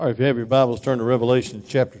All right, if you have your Bibles, turn to Revelation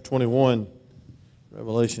chapter 21.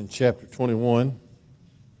 Revelation chapter 21.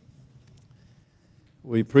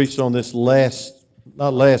 We preached on this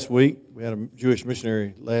not last week. We had a Jewish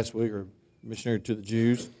missionary last week, or missionary to the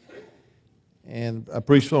Jews. And I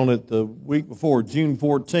preached on it the week before, June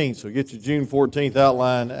 14th. So get your June 14th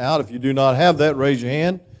outline out. If you do not have that, raise your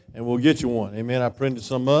hand, and we'll get you one. Amen. I printed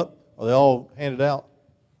some up. Are they all handed out?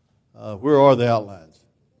 Where are the outlines?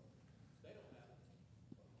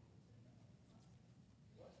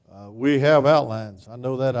 We have outlines. I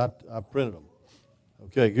know that. I printed them.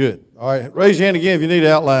 Okay, good. All right, raise your hand again if you need an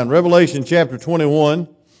outline. Revelation chapter 21.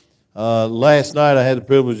 Last night I had the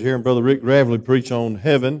privilege of hearing Brother Rick Gravely preach on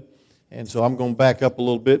heaven, and so I'm going to back up a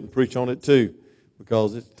little bit and preach on it too,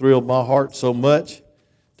 because it thrilled my heart so much.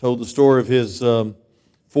 Told the story of his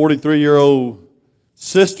 43-year-old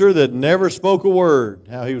sister that never spoke a word,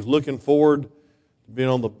 how he was looking forward to being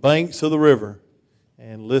on the banks of the river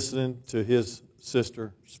and listening to his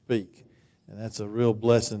sister speak. And that's a real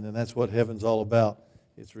blessing, and that's what heaven's all about.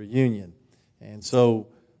 It's reunion. And so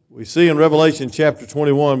we see in Revelation chapter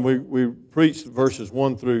 21, we preached verses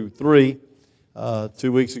 1 through 3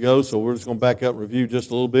 2 weeks ago, so we're just going to back up and review just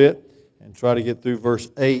a little bit and try to get through verse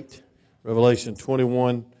 8, Revelation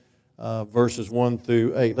 21, verses 1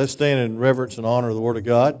 through 8. Let's stand in reverence and honor of the Word of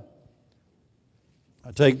God.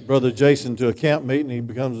 I take Brother Jason to a camp meeting, he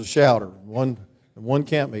becomes a shouter. One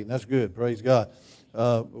camp meeting. That's good. Praise God.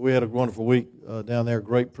 We had a wonderful week down there.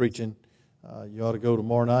 Great preaching. You ought to go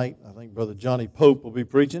tomorrow night. I think Brother Johnny Pope will be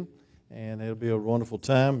preaching, and it'll be a wonderful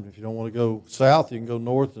time. If you don't want to go south, you can go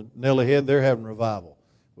north to Nellie Head. They're having revival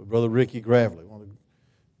with Brother Ricky Gravely, one of the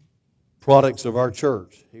products of our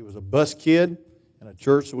church. He was a bus kid in a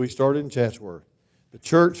church that we started in Chatsworth. The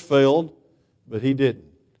church failed, but he didn't.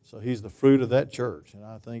 So he's the fruit of that church, and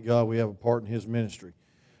I thank God we have a part in his ministry.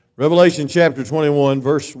 Revelation chapter 21,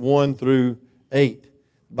 verse 1 through 8.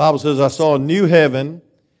 The Bible says, I saw a new heaven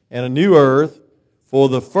and a new earth, for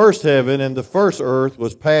the first heaven and the first earth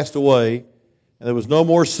was passed away, and there was no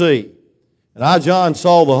more sea. And I, John,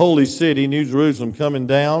 saw the holy city, New Jerusalem, coming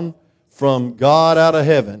down from God out of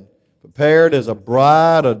heaven, prepared as a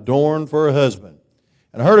bride adorned for her husband.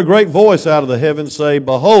 And I heard a great voice out of the heavens say,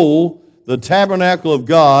 Behold, the tabernacle of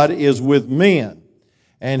God is with men,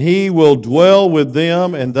 and he will dwell with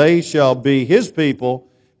them, and they shall be his people,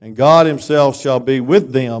 and God himself shall be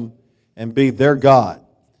with them and be their God.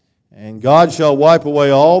 And God shall wipe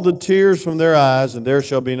away all the tears from their eyes, and there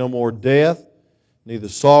shall be no more death, neither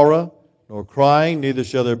sorrow nor crying, neither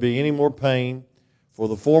shall there be any more pain, for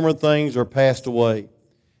the former things are passed away.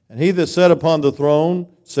 And he that sat upon the throne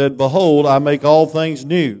said, Behold, I make all things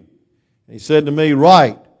new. And he said to me,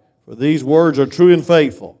 Write, for these words are true and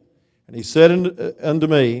faithful. And he said unto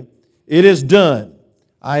me, It is done.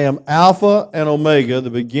 I am Alpha and Omega, the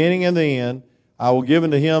beginning and the end. I will give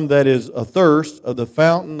unto him that is athirst of the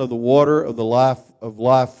fountain of the water of the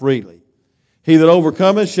life freely. He that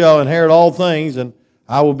overcometh shall inherit all things, and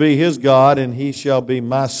I will be his God, and he shall be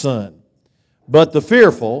my son. But the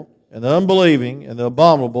fearful, and the unbelieving, and the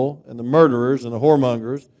abominable, and the murderers, and the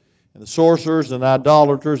whoremongers, and the sorcerers, and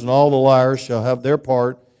idolaters, and all the liars shall have their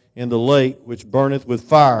part in the lake which burneth with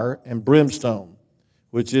fire and brimstone,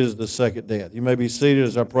 which is the second death. You may be seated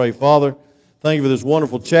as I pray. Father, thank you for this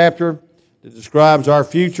wonderful chapter that describes our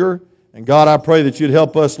future. And God, I pray that you'd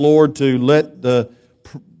help us, Lord, to let the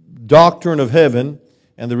doctrine of heaven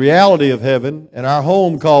and the reality of heaven and our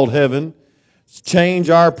home called heaven change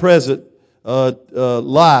our present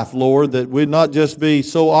life, Lord, that we'd not just be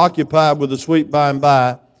so occupied with the sweet by and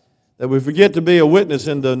by that we forget to be a witness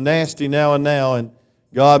in the nasty now and now, and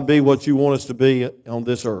God, be what you want us to be on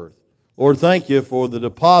this earth. Lord, thank you for the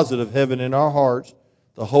deposit of heaven in our hearts,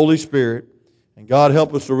 the Holy Spirit. And God,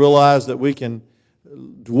 help us to realize that we can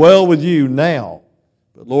dwell with you now.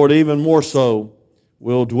 But Lord, even more so,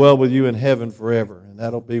 we'll dwell with you in heaven forever. And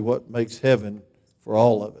that'll be what makes heaven for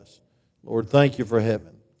all of us. Lord, thank you for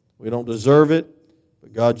heaven. We don't deserve it,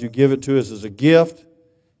 but God, you give it to us as a gift.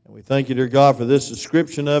 And we thank you, dear God, for this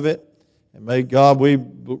description of it. And may, God, we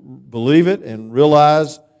believe it and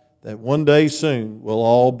realize that one day soon we'll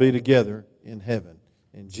all be together in heaven.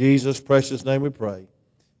 In Jesus' precious name we pray.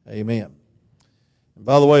 Amen. And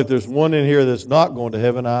by the way, if there's one in here that's not going to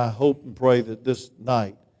heaven, I hope and pray that this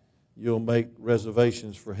night you'll make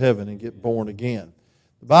reservations for heaven and get born again.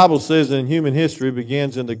 The Bible says that in human history it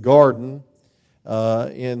begins in the garden,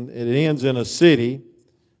 and it ends in a city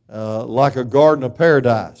like a garden of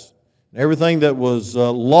paradise. Everything that was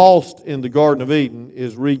lost in the Garden of Eden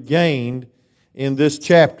is regained in this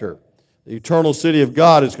chapter. The eternal city of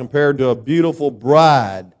God is compared to a beautiful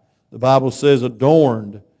bride, the Bible says,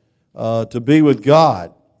 adorned to be with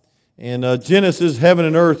God. In Genesis, heaven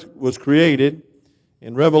and earth was created.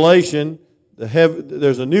 In Revelation,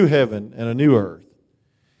 there's a new heaven and a new earth.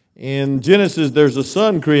 In Genesis, there's a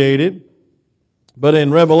sun created, but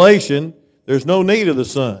in Revelation, there's no need of the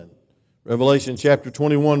sun. Revelation chapter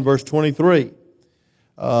 21, verse 23.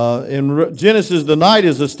 In Genesis, the night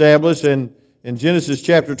is established, and in Genesis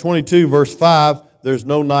chapter 22, verse 5, there's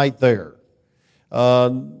no night there.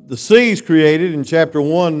 The seas created in chapter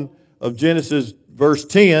 1 of Genesis, verse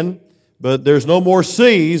 10, but there's no more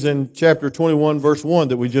seas in chapter 21, verse 1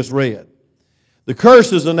 that we just read. The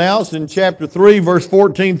curse is announced in chapter 3, verse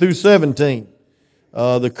 14 through 17,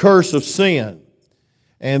 the curse of sin.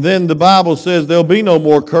 And then the Bible says there'll be no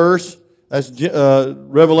more curse. That's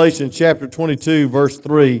Revelation chapter 22, verse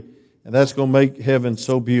 3, and that's going to make heaven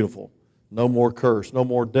so beautiful. No more curse, no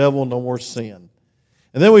more devil, no more sin.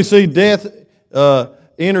 And then we see death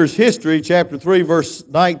enters history, chapter 3, verse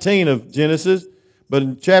 19 of Genesis. But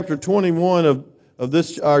in chapter 21 of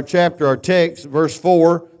this, our text, verse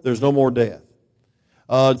 4, there's no more death.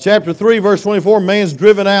 Chapter 3, verse 24, man's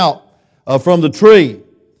driven out from the tree.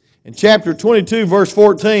 In chapter 22, verse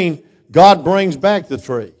 14, God brings back the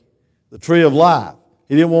tree of life.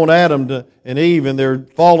 He didn't want Adam and Eve in their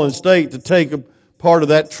fallen state to take a part of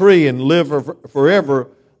that tree and live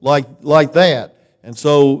forever like that. And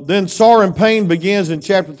so then sorrow and pain begins in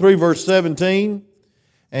chapter 3, verse 17.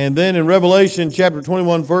 And then in Revelation chapter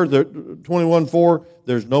 21, 4,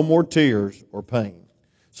 there's no more tears or pain.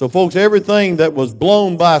 So folks, everything that was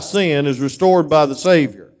blown by sin is restored by the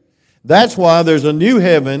Savior. That's why there's a new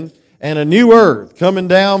heaven and a new earth coming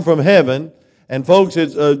down from heaven. And folks,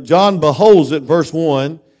 John beholds it, verse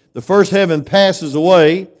 1. The first heaven passes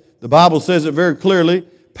away. The Bible says it very clearly,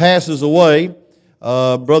 passes away.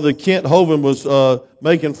 Brother Kent Hovind was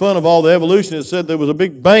making fun of all the evolution. It said there was a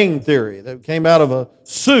big bang theory that came out of a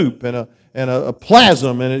soup and a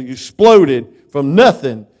plasm, and it exploded from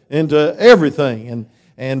nothing into everything.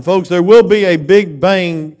 And folks, there will be a big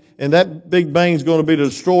bang, and that big bang is going to be to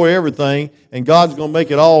destroy everything, and God's going to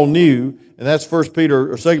make it all new. And that's 2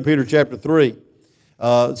 Peter chapter 3.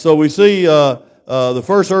 So we see the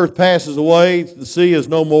first earth passes away, the sea is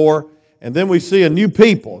no more, and then we see a new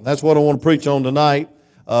people. That's what I want to preach on tonight.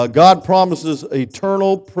 God promises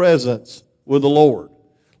eternal presence with the Lord.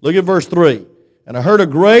 Look at verse 3. And I heard a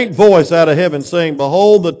great voice out of heaven saying,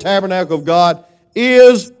 behold, the tabernacle of God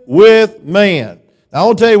is with man. Now I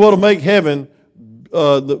want to tell you what will make heaven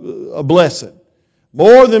a blessing.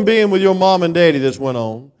 More than being with your mom and daddy this went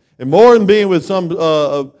on, and more than being with some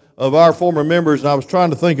of our former members. And I was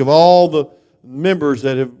trying to think of all the members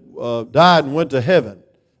that have died and went to heaven,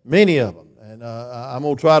 many of them. And I'm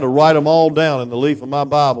going to try to write them all down in the leaf of my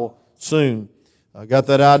Bible soon. I got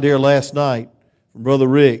that idea last night from Brother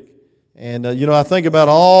Rick. And, I think about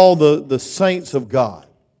all the saints of God.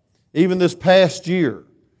 Even this past year,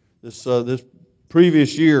 this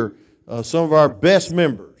previous year, some of our best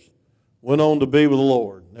members went on to be with the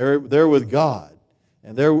Lord. They're with God,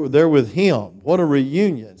 and they're with Him. What a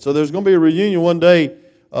reunion. So there's going to be a reunion one day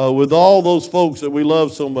with all those folks that we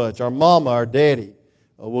love so much, our mama, our daddy.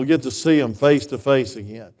 We'll get to see them face to face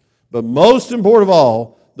again. But most important of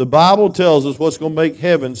all, the Bible tells us what's going to make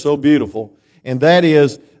heaven so beautiful, and that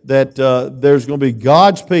is that there's going to be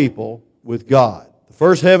God's people with God. The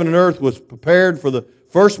first heaven and earth was prepared for the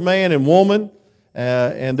first man and woman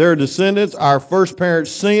and their descendants. Our first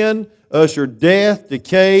parents' sin ushered death,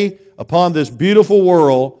 decay upon this beautiful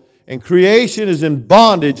world, and creation is in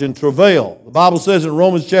bondage and travail. The Bible says in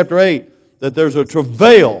Romans chapter 8 that there's a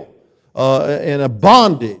travail and a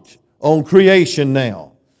bondage on creation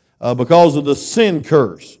now because of the sin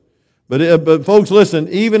curse. But folks, listen,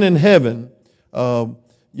 even in heaven,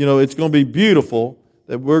 it's going to be beautiful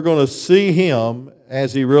that we're going to see Him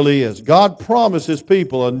as He really is. God promised His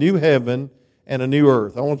people a new heaven and a new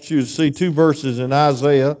earth. I want you to see two verses in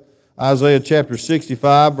Isaiah chapter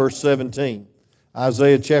 65, verse 17.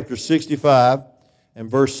 Isaiah chapter 65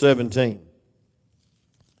 and verse 17.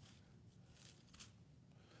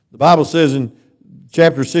 The Bible says in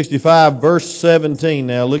chapter 65, verse 17,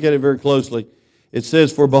 now look at it very closely. It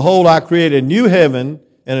says, for behold, I create a new heaven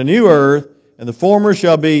and a new earth, and the former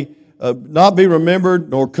shall be not be remembered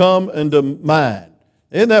nor come into mind.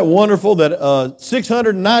 Isn't that wonderful that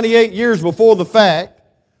 698 years before the fact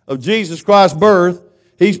of Jesus Christ's birth,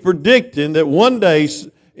 He's predicting that one day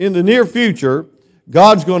in the near future,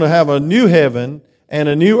 God's going to have a new heaven and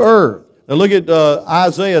a new earth. Now look at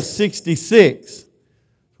Isaiah 66.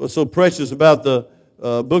 What's so precious about the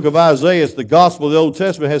book of Isaiah is the gospel of the Old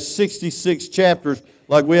Testament has 66 chapters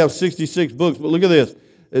like we have 66 books. But look at this.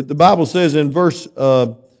 The Bible says in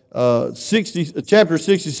chapter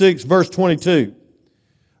 66, verse 22,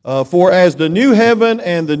 For as the new heaven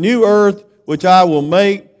and the new earth which I will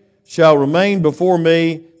make shall remain before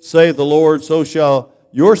me, saith the Lord, so shall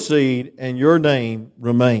your seed and your name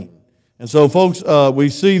remain. And so, folks, we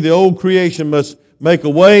see the old creation must make a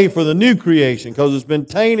way for the new creation because it's been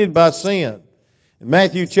tainted by sin. In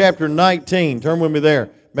Matthew chapter 19, turn with me there.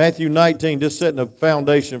 Matthew 19, just setting a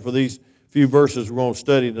foundation for these few verses we're going to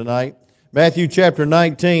study tonight. Matthew chapter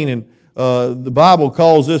 19, and the Bible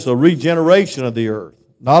calls this a regeneration of the earth.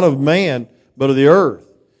 Not of man, but of the earth.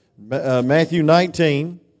 Matthew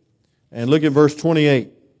 19, and look at verse 28.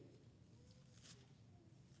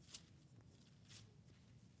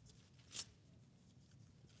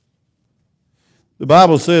 The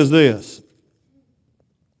Bible says this,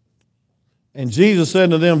 and Jesus said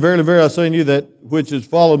unto them, Verily, verily, I say unto you, that which has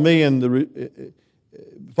followed me in the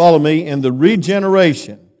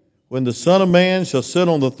regeneration, when the Son of Man shall sit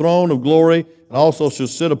on the throne of glory, and also shall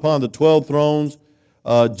sit upon the 12 thrones,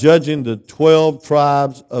 judging the 12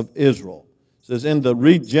 tribes of Israel. It says in the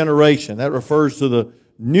regeneration. That refers to the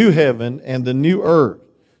new heaven and the new earth.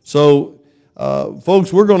 So,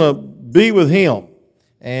 folks, we're going to be with Him.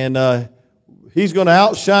 And He's going to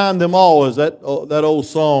outshine them all, as that old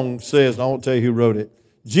song says. And I won't tell you who wrote it.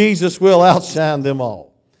 Jesus will outshine them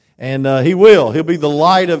all. And He will. He'll be the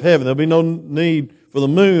light of heaven. There'll be no need for the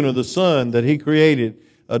moon or the sun that He created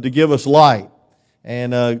to give us light.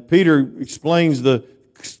 And Peter explains the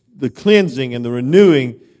cleansing and the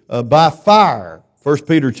renewing by fire. 1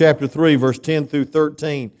 Peter chapter 3, verse 10 through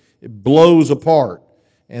 13. It blows apart.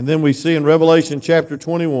 And then we see in Revelation chapter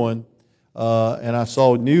 21, and I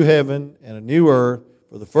saw a new heaven and a new earth,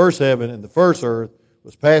 for the first heaven and the first earth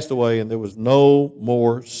was passed away, and there was no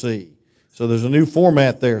more sea. So there's a new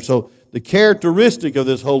format there. So the characteristic of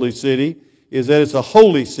this holy city is that it's a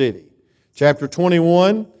holy city. Chapter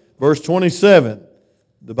 21, verse 27.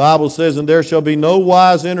 The Bible says, And there shall be no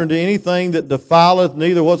wise enter into anything that defileth,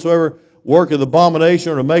 neither whatsoever worketh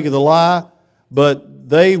abomination or maketh a lie, but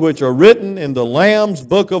they which are written in the Lamb's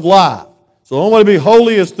book of life. So the only way to be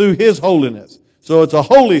holy is through His holiness. So it's a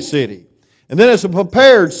holy city. And then it's a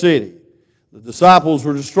prepared city. The disciples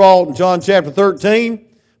were distraught in John chapter 13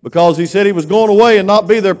 because He said He was going away and not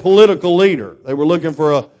be their political leader. They were looking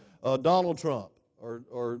for a Donald Trump,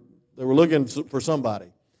 or they were looking for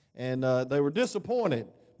somebody. And they were disappointed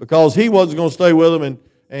because He wasn't going to stay with them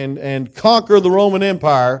and conquer the Roman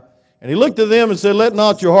Empire. And He looked at them and said, Let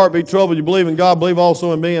not your heart be troubled. You believe in God, believe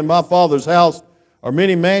also in me. In my Father's house are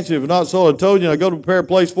many mansions. If not so, I told you, I go to prepare a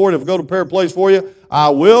place for you. If I go to prepare a place for you, I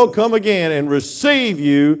will come again and receive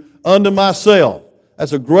you unto myself.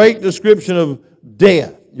 That's a great description of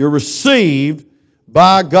death. You're received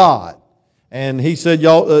by God. And He said,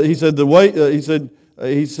 He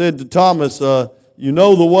said to Thomas, you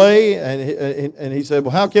know the way, and he said,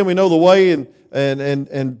 well, how can we know the way? And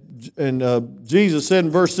Jesus said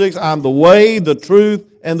in verse 6, I'm the way, the truth,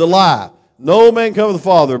 and the life. No man cometh to the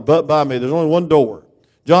Father but by me. There's only one door.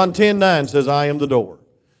 John 10:9 says, I am the door.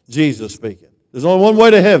 Jesus speaking. There's only one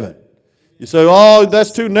way to heaven. You say, oh,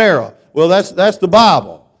 that's too narrow. Well, that's the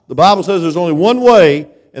Bible. The Bible says there's only one way,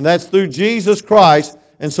 and that's through Jesus Christ.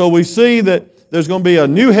 And so we see that there's going to be a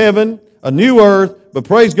new heaven, a new earth, but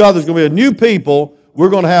praise God, there's going to be a new people. We're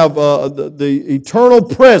going to have the eternal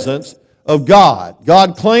presence of God.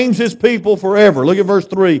 God claims His people forever. Look at verse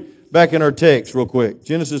 3 back in our text real quick.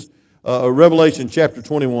 Revelation chapter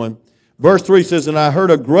 21. Verse 3 says, And I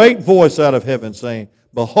heard a great voice out of heaven saying,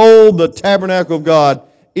 Behold, the tabernacle of God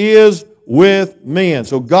is with men.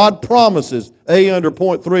 So God promises, under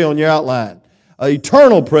point 3 on your outline,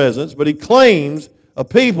 eternal presence, but He claims a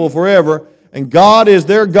people forever, and God is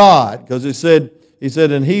their God, because He said,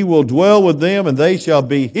 and He will dwell with them, and they shall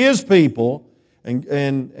be His people,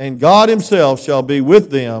 and God Himself shall be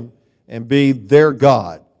with them and be their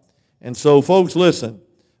God. And so, folks, listen,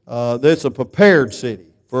 that's a prepared city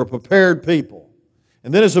for a prepared people.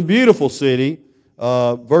 And then it's a beautiful city.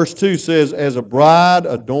 Verse 2 says, as a bride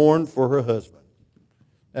adorned for her husband.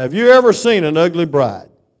 Now, have you ever seen an ugly bride?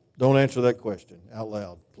 Don't answer that question out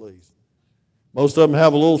loud, please. Most of them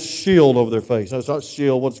have a little shield over their face. No, it's not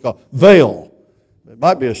shield, what's it called? Veil. It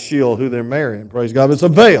might be a shield who they're marrying, praise God, but it's a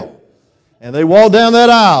veil. And they walk down that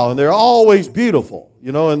aisle, and they're always beautiful,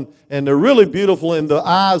 you know, and they're really beautiful in the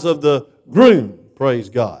eyes of the groom, praise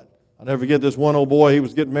God. I'll never forget this one old boy, he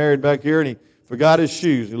was getting married back here, and he forgot his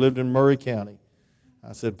shoes. He lived in Murray County.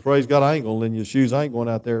 I said, praise God, I ain't going to lend you shoes. I ain't going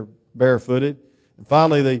out there barefooted. And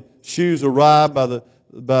finally, the shoes arrived by the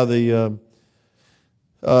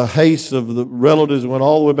haste of the relatives and went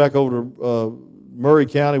all the way back over to Murray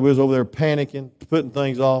County. We was over there panicking, putting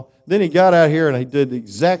things off. Then he got out here and he did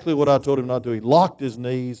exactly what I told him not to. He locked his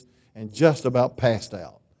knees and just about passed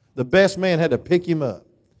out. The best man had to pick him up.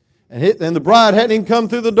 And the bride hadn't even come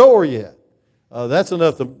through the door yet. That's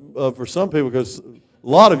enough for some people, because a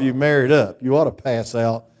lot of you married up. You ought to pass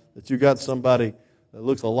out that you got somebody that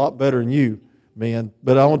looks a lot better than you, men.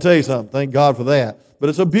 But I want to tell you something. Thank God for that. But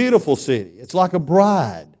it's a beautiful city. It's like a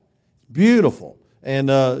bride. Beautiful. And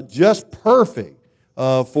just perfect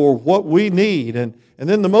for what we need. And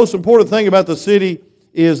then the most important thing about the city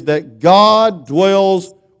is that God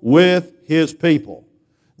dwells with His people.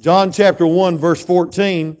 John chapter 1 verse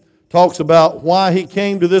 14 talks about why He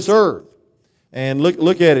came to this earth. And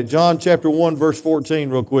look at it. John chapter 1 verse 14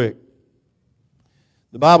 real quick.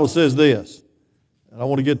 The Bible says this. And I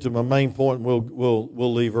want to get to my main point, and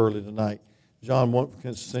we'll leave early tonight. John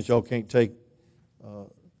 1, since y'all can't take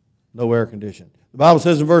no air conditioning. The Bible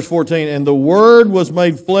says in verse 14, "And the Word was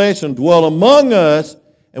made flesh and dwelt among us,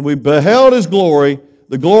 and we beheld His glory,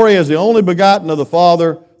 the glory as the only begotten of the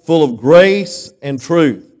Father, full of grace and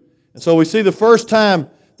truth." And so we see the first time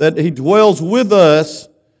that He dwells with us,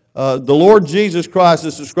 the Lord Jesus Christ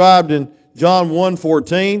is described in John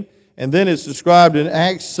 1:14, and then it's described in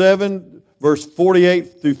Acts 7, verse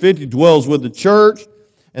 48 through 50, dwells with the church.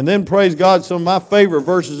 And then, praise God, some of my favorite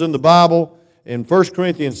verses in the Bible, in 1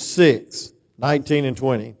 Corinthians 6, 19 and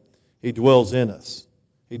 20, He dwells in us.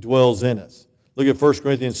 He dwells in us. Look at 1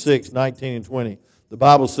 Corinthians 6, 19 and 20. The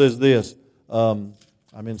Bible says this. I'm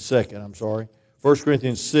in 2nd, I'm sorry. 1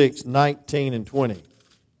 Corinthians 6, 19 and 20.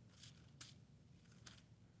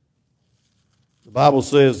 The Bible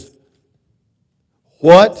says,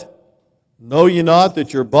 "What? Know ye not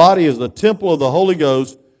that your body is the temple of the Holy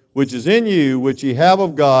Ghost, which is in you, which ye have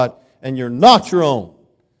of God, and you're not your own?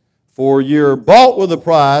 For you're bought with a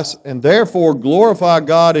price, and therefore glorify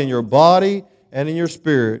God in your body and in your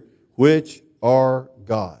spirit, which are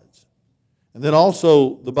God's." And then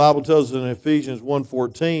also the Bible tells us in Ephesians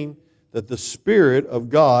 1:14 that the Spirit of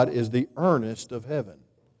God is the earnest of heaven.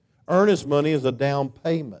 Earnest money is a down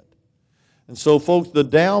payment. And so, folks, the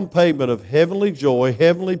down payment of heavenly joy,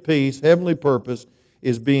 heavenly peace, heavenly purpose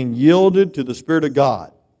is being yielded to the Spirit of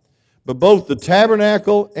God. But both the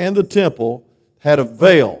tabernacle and the temple had a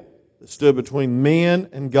veil that stood between men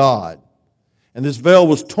and God. And this veil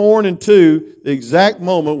was torn in two the exact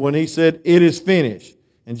moment when He said, "It is finished."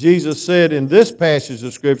 And Jesus said in this passage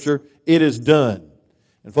of Scripture, "It is done."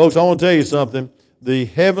 And folks, I want to tell you something. The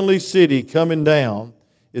heavenly city coming down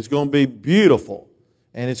is going to be beautiful.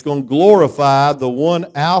 And it's going to glorify the one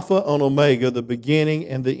Alpha and Omega, the beginning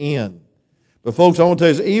and the end. But folks, I want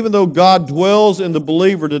to tell you, even though God dwells in the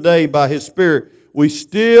believer today by His Spirit, we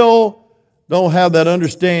still don't have that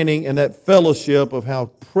understanding and that fellowship of how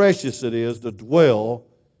precious it is to dwell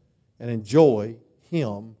and enjoy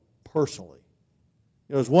Him personally.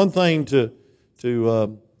 You know, it's one thing to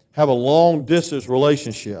have a long-distance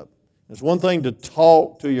relationship. It's one thing to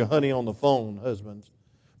talk to your honey on the phone, husbands,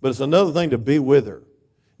 but it's another thing to be with her.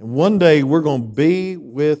 And one day we're going to be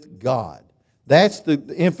with God. That's the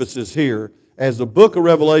emphasis here, as the book of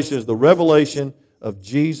Revelation is the revelation of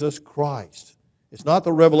Jesus Christ. It's not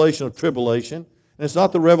the revelation of tribulation, and it's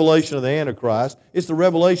not the revelation of the Antichrist. It's the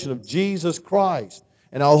revelation of Jesus Christ.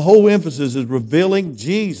 And our whole emphasis is revealing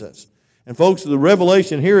Jesus. And folks, the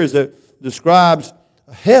revelation here is that describes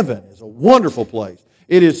heaven as a wonderful place.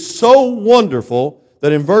 It is so wonderful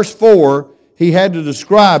that in verse 4, he had to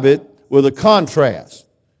describe it with a contrast.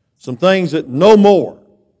 Some things that no more.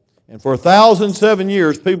 And for 1,007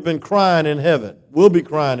 years, people have been crying in heaven. We'll be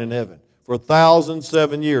crying in heaven for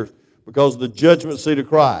 1,007 years because of the judgment seat of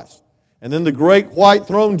Christ. And then the great white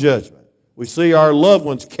throne judgment. We see our loved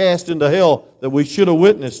ones cast into hell that we should have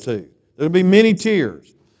witnessed to. There'll be many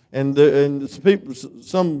tears. And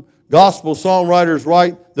some gospel songwriters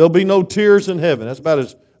write, there'll be no tears in heaven. That's about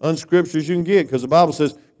as unscriptural as you can get, because the Bible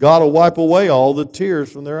says God will wipe away all the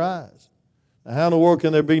tears from their eyes. Now, how in the world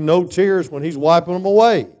can there be no tears when He's wiping them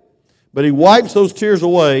away? But He wipes those tears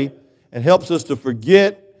away and helps us to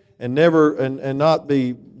forget and not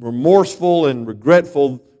be remorseful and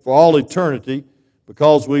regretful for all eternity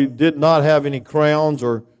because we did not have any crowns,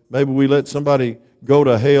 or maybe we let somebody go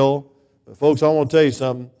to hell. But folks, I want to tell you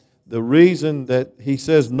something. The reason that He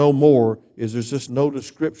says no more is there's just no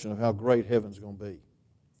description of how great heaven's going to be. It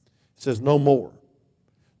says no more.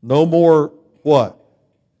 No more what?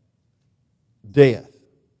 Death.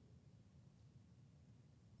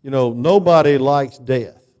 You know, nobody likes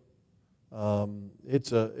death. It's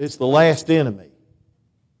the last enemy.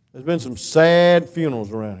 There's been some sad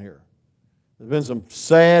funerals around here. There's been some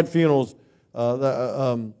sad funerals.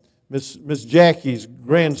 Miss Jackie's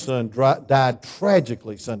grandson died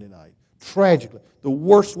tragically Sunday night. Tragically. The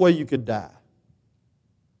worst way you could die.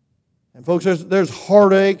 And folks, there's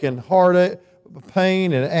heartache and heartache,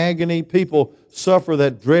 pain and agony. People suffer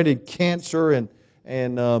that dreaded cancer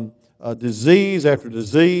and disease after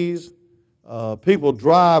disease. People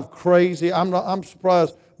drive crazy. I'm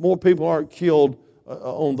surprised more people aren't killed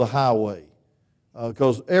on the highway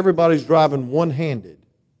because everybody's driving one-handed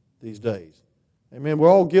these days. Amen. We're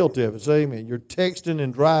all guilty of it. Say amen. You're texting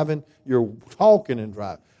and driving. You're talking and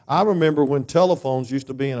driving. I remember when telephones used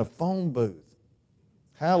to be in a phone booth.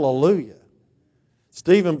 Hallelujah.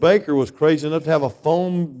 Stephen Baker was crazy enough to have a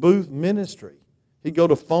phone booth ministry. He'd go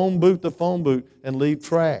to phone booth and leave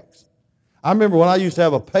tracts. I remember when I used to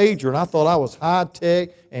have a pager and I thought I was high-tech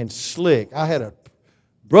and slick. I had a,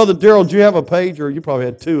 Brother Darrell, did you have a pager? You probably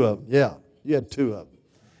had two of them. Yeah, you had two of them.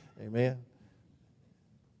 Amen.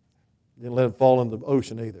 Didn't let it fall in the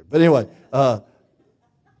ocean either. But anyway,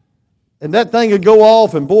 and that thing would go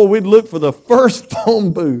off, and boy, we'd look for the first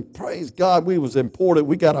phone booth. Praise God, we was important.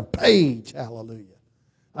 We got a page. Hallelujah.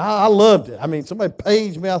 I loved it. I mean, somebody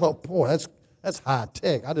paged me. I thought, boy, that's high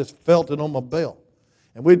tech. I just felt it on my belt.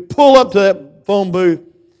 And we'd pull up to that phone booth,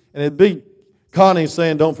 and it'd be Connie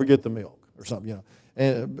saying, "Don't forget the milk," or something, you know,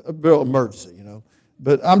 and a real emergency, you know.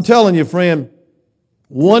 But I'm telling you, friend,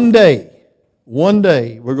 one day,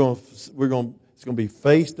 it's going to be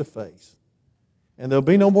face to face, and there'll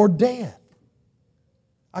be no more death.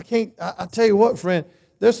 I tell you what, friend,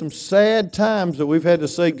 there's some sad times that we've had to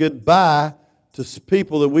say goodbye to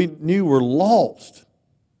people that we knew were lost.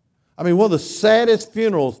 I mean, one of the saddest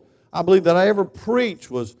funerals I believe that I ever preached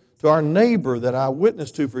was to our neighbor that I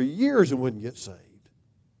witnessed to for years and wouldn't get saved.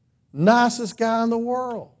 Nicest guy in the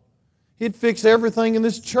world. He'd fix everything in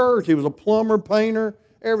this church. He was a plumber, painter,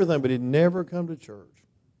 everything, but he'd never come to church.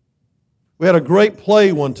 We had a great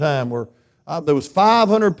play one time where there was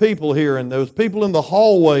 500 people here, and there was people in the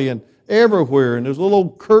hallway and everywhere, and there was a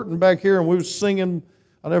little curtain back here, and we were singing.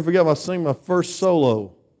 I'll never forget, I was singing my first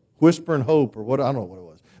solo, Whispering Hope, or what, I don't know what it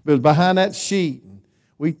was. But it was behind that sheet, and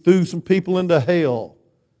we threw some people into hell.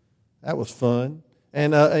 That was fun.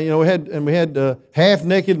 And we had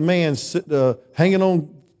half-naked men hanging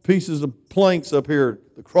on pieces of planks up here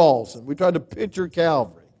at the cross, and we tried to picture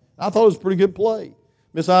Calvary. I thought it was a pretty good play.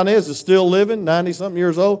 Miss Inez is still living, 90-something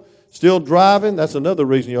years old, still driving. That's another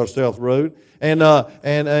reason you ought to stay off the road.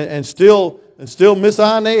 And still Miss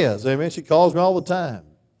Inez. Amen. She calls me all the time.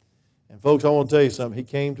 And folks, I want to tell you something. He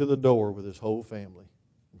came to the door with his whole family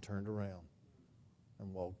and turned around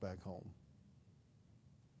and walked back home.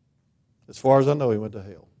 As far as I know, he went to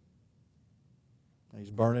hell. And he's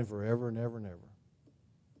burning forever and ever and ever.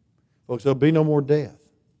 Folks, there'll be no more death.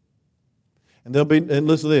 And listen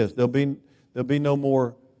to this, there'll be no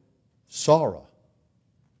more sorrow.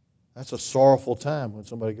 That's a sorrowful time when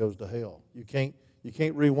somebody goes to hell. You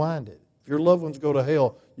can't rewind it. If your loved ones go to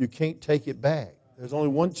hell, you can't take it back. There's only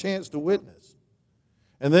one chance to witness.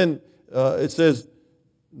 And then it says,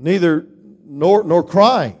 neither nor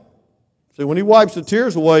crying. See, when he wipes the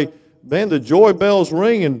tears away, man, the joy bells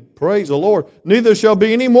ring and praise the Lord. Neither shall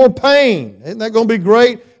be any more pain. Isn't that going to be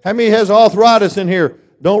great? How many has arthritis in here?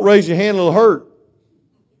 Don't raise your hand, it'll hurt.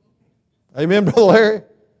 Amen, Brother Larry?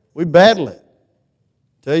 We battle it.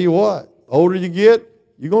 Tell you what, the older you get,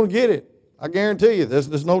 you're going to get it. I guarantee you.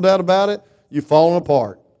 There's no doubt about it. You're falling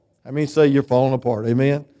apart. I mean, say you're falling apart.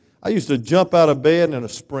 Amen? I used to jump out of bed in a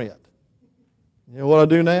sprint. You know what I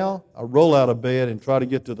do now? I roll out of bed and try to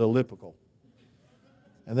get to the elliptical.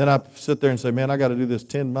 And then I sit there and say, man, I got to do this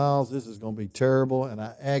 10 miles. This is going to be terrible. And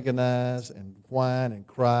I agonize and whine and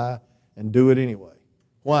cry and do it anyway.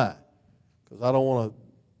 Why? Because I don't want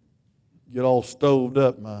to get all stoved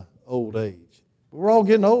up in my old age. But we're all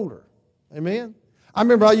getting older. Amen? I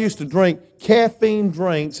remember I used to drink caffeine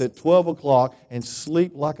drinks at 12 o'clock and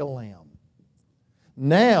sleep like a lamb.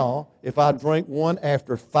 Now, if I drink one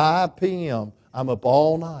after 5 p.m., I'm up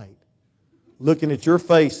all night looking at your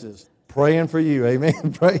faces, praying for you.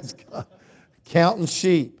 Amen? Praise God. Counting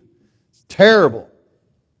sheep. It's terrible.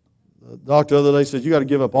 The doctor the other day said, you got to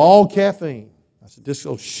give up all caffeine. I said, just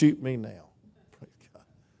go shoot me now. Praise God.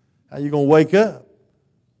 How you going to wake up?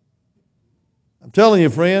 I'm telling you,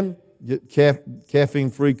 friend, get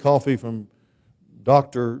caffeine-free coffee from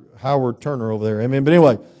Dr. Howard Turner over there. Amen. But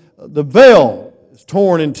anyway, the veil is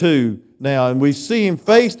torn in two now, and we see him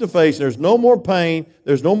face to face. There's no more pain.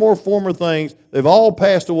 There's no more former things. They've all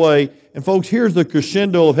passed away. And folks, here's the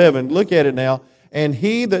crescendo of heaven. Look at it now. And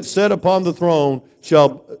he that sat upon the throne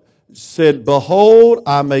said, behold,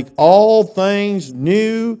 I make all things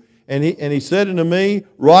new. And he said unto me,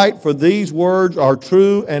 write, for these words are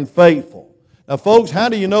true and faithful. Now, folks, how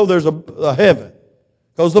do you know there's a heaven?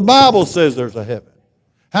 Because the Bible says there's a heaven.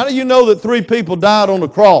 How do you know that 3 people died on the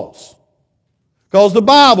cross? Because the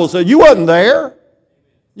Bible said you wasn't there.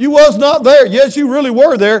 You was not there. Yes, you really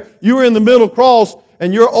were there. You were in the middle cross,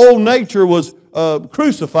 and your old nature was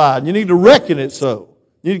crucified. You need to reckon it so.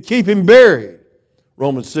 You need to keep him buried.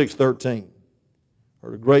 Romans 6:13.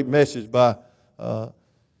 Heard a great message by a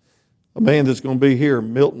man that's going to be here,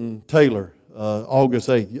 Milton Taylor, August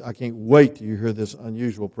 8th. I can't wait till you hear this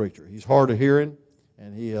unusual preacher. He's hard of hearing,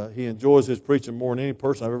 and he enjoys his preaching more than any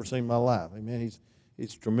person I've ever seen in my life. Amen.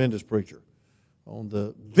 He's a tremendous preacher on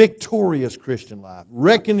the victorious Christian life,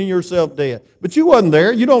 reckoning yourself dead. But you wasn't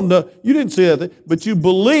there. You don't know. You didn't see that, but you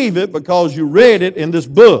believe it because you read it in this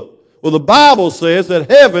book. Well, the Bible says that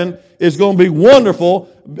heaven is going to be wonderful.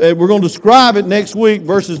 We're going to describe it next week,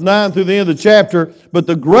 verses 9 through the end of the chapter. But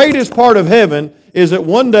the greatest part of heaven is that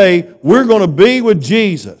one day we're going to be with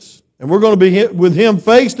Jesus. And we're going to be with Him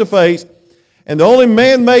face to face. And the only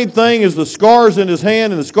man-made thing is the scars in His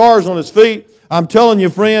hand and the scars on His feet. I'm telling you,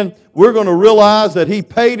 friend, we're going to realize that He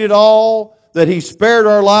paid it all, that He spared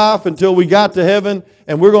our life until we got to heaven.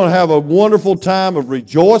 And we're going to have a wonderful time of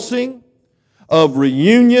rejoicing, of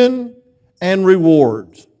reunion, and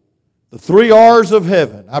rewards. The 3 R's of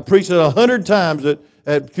heaven. I preached it 100 times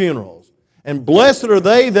at funerals. And blessed are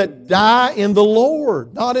they that die in the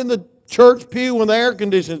Lord, not in the church pew when the air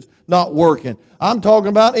conditioning's not working. I'm talking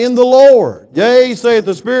about in the Lord. Yea, saith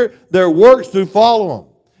the Spirit, their works do follow them.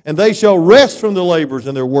 And they shall rest from the labors,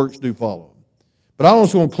 and their works do follow them. But I'm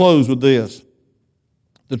just going to close with this.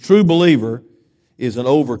 The true believer is an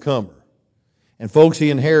overcomer. And folks, he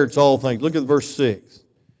inherits all things. Look at verse 6.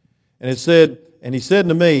 And it said, and he said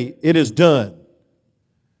to me, it is done.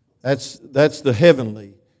 That's the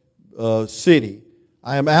heavenly city.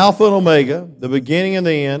 I am Alpha and Omega, the beginning and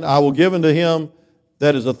the end. I will give unto him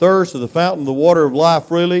that is athirst of the fountain of the water of life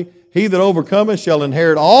freely. He that overcometh shall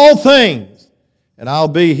inherit all things, and I'll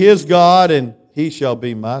be his God, and he shall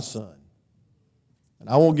be my son. And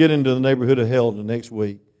I won't get into the neighborhood of hell the next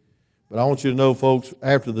week. But I want you to know, folks,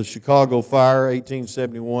 after the Chicago fire,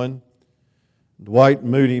 1871, Dwight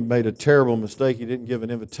Moody made a terrible mistake. He didn't give an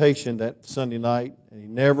invitation that Sunday night, and he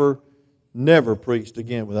never preached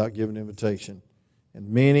again without giving an invitation. And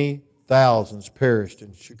many thousands perished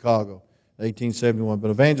in Chicago in 1871. But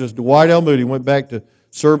evangelist Dwight L. Moody went back to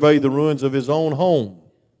survey the ruins of his own home.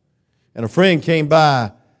 And a friend came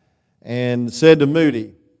by and said to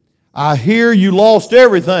Moody, I hear you lost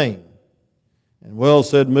everything. And well,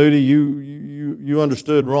 said Moody, you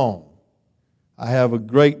understood wrong. I have a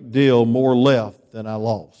great deal more left than I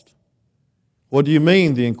lost. What do you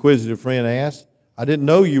mean? The inquisitive friend asked. I didn't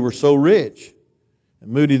know you were so rich. And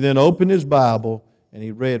Moody then opened his Bible and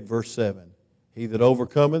he read verse 7. He that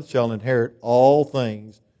overcometh shall inherit all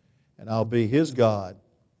things, and I'll be his God,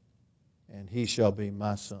 and he shall be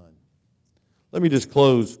my son. Let me just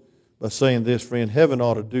close by saying this, friend. Heaven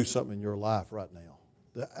ought to do something in your life right now.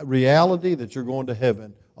 The reality that you're going to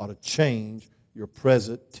heaven ought to change your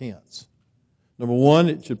present tense. Number one,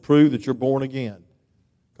 it should prove that you're born again.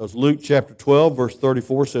 Because Luke chapter 12, verse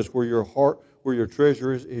 34 says, where your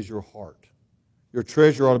treasure is your heart. Your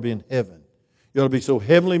treasure ought to be in heaven. You ought to be so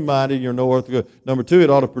heavenly minded you're no earth good. Number two, it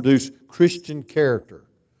ought to produce Christian character.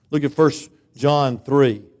 Look at 1 John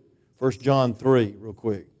 3. 1 John 3, real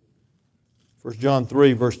quick. 1 John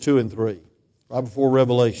 3, verse 2 and 3. Right before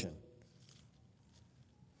Revelation.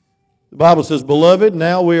 The Bible says, Beloved,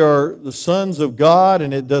 now we are the sons of God,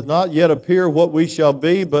 and it does not yet appear what we shall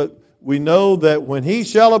be, but we know that when He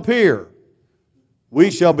shall appear,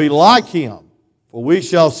 we shall be like Him, for we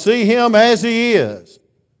shall see Him as He is.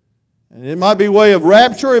 And it might be way of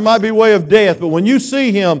rapture, it might be way of death, but when you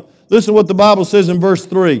see Him, listen to what the Bible says in verse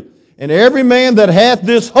 3. And every man that hath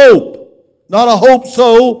this hope, not a hope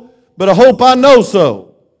so, but a hope I know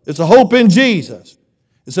so. It's a hope in Jesus.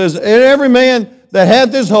 It says, and every man that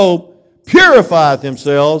hath this hope, purifieth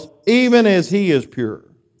themselves, even as He is pure.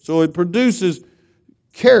 So it produces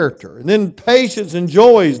character. And then patience and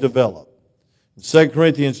joy is developed. In 2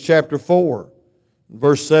 Corinthians chapter 4,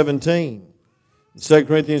 verse 17. In 2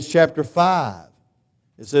 Corinthians chapter 5,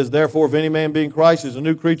 it says, Therefore, if any man be in Christ is a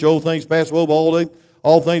new creature, old things pass away,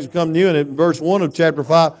 all things become new. And in verse 1 of chapter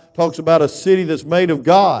 5 talks about a city that's made of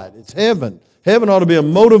God. It's heaven. Heaven ought to be a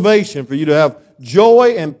motivation for you to have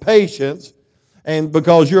joy and patience, and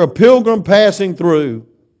because you're a pilgrim passing through,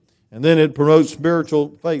 and then it promotes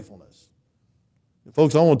spiritual faithfulness. And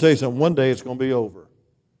folks, I want to tell you something. One day it's going to be over.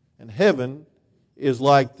 And heaven is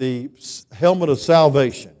like the helmet of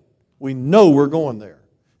salvation. We know we're going there.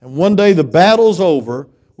 And one day the battle's over.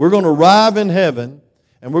 We're going to arrive in heaven,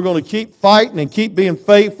 and we're going to keep fighting and keep being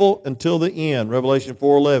faithful until the end. Revelation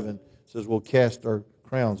 4:11 says we'll cast our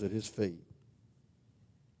crowns at His feet.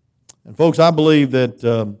 And folks, I believe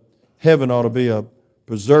that heaven ought to be a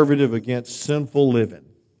preservative against sinful living.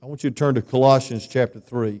 I want you to turn to Colossians chapter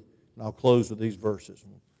 3, and I'll close with these verses.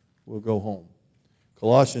 We'll go home.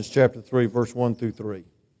 Colossians chapter 3, verse 1 through 3.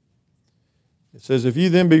 It says, if you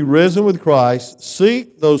then be risen with Christ,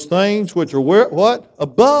 seek those things which are where, what?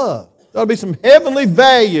 Above. There'll be some heavenly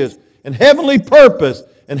values and heavenly purpose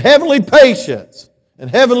and heavenly patience and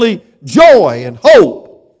heavenly joy and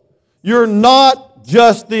hope. You're not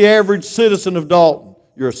just the average citizen of Dalton.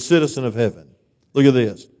 You're a citizen of heaven. Look at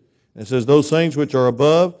this. It says, those things which are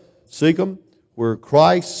above, seek them, where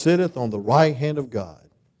Christ sitteth on the right hand of God.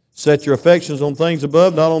 Set your affections on things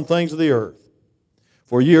above, not on things of the earth.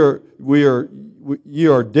 For ye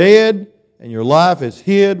are dead, and your life is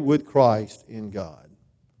hid with Christ in God.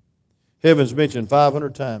 Heaven's mentioned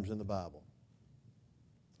 500 times in the Bible.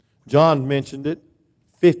 John mentioned it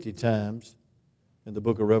 50 times in the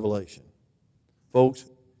book of Revelation. Folks,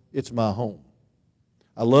 it's my home.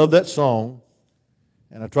 I love that song,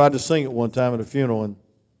 and I tried to sing it one time at a funeral, and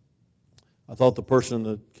I thought the person in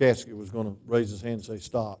the casket was going to raise his hand and say,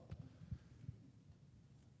 stop.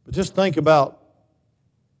 But just think about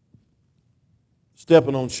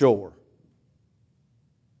stepping on shore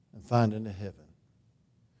and finding the heaven.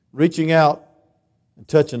 Reaching out and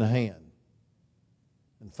touching a hand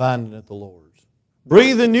and finding it the Lord's.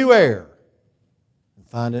 Breathing new air and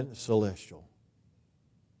finding it celestial.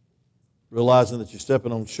 Realizing that you're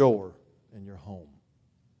stepping on shore and you're home.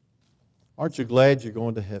 Aren't you glad you're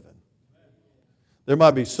going to heaven? There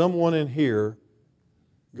might be someone in here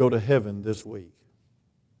go to heaven this week.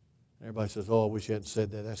 Everybody says, oh, I wish you hadn't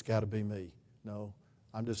said that. That's got to be me. No,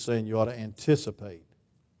 I'm just saying you ought to anticipate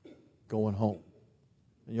going home.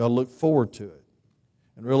 And you ought to look forward to it.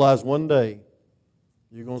 And realize one day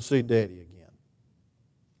you're going to see Daddy again.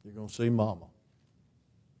 You're going to see Mama.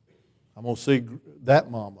 I'm going to see that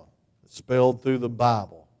Mama spelled through the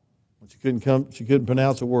Bible. When she couldn't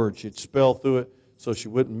pronounce a word, she'd spell through it so she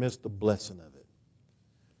wouldn't miss the blessing of it.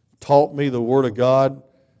 Taught me the Word of God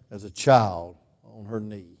as a child on her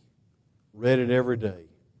knee. Read it every day.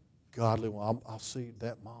 Godly one. I'll see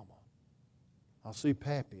that Mama. I'll see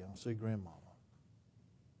Pappy. I'll see Grandmama.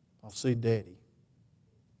 I'll see Daddy.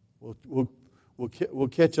 We'll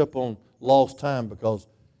catch up on lost time because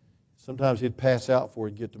sometimes he'd pass out before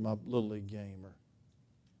he'd get to my Little League game, or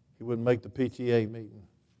he wouldn't make the PTA meeting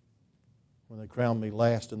when they crowned me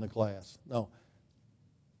last in the class. No.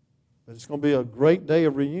 But it's going to be a great day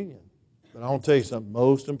of reunion. But I want to tell you something,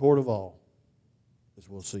 most important of all is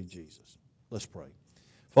we'll see Jesus. Let's pray.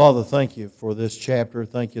 Father, thank you for this chapter.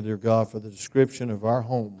 Thank you, dear God, for the description of our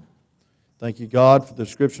home. Thank you, God, for the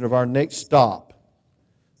description of our next stop.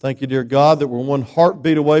 Thank you, dear God, that we're one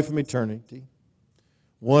heartbeat away from eternity,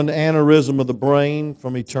 one aneurysm of the brain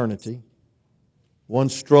from eternity, one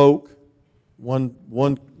stroke, one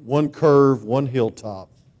curve, one hilltop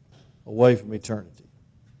away from eternity.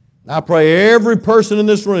 And I pray every person in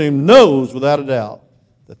this room knows without a doubt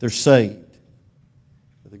that they're saved,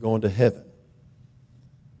 that they're going to heaven.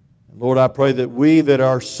 And Lord, I pray that we that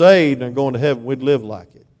are saved and going to heaven, we'd live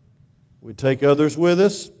like it. We'd take others with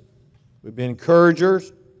us. We'd be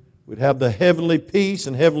encouragers. We'd have the heavenly peace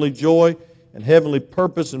and heavenly joy and heavenly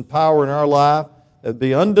purpose and power in our life. That'd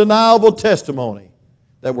be undeniable testimony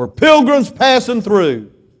that we're pilgrims passing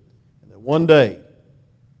through, and that one day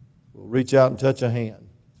we'll reach out and touch a hand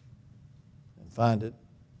and find it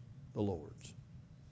the Lord.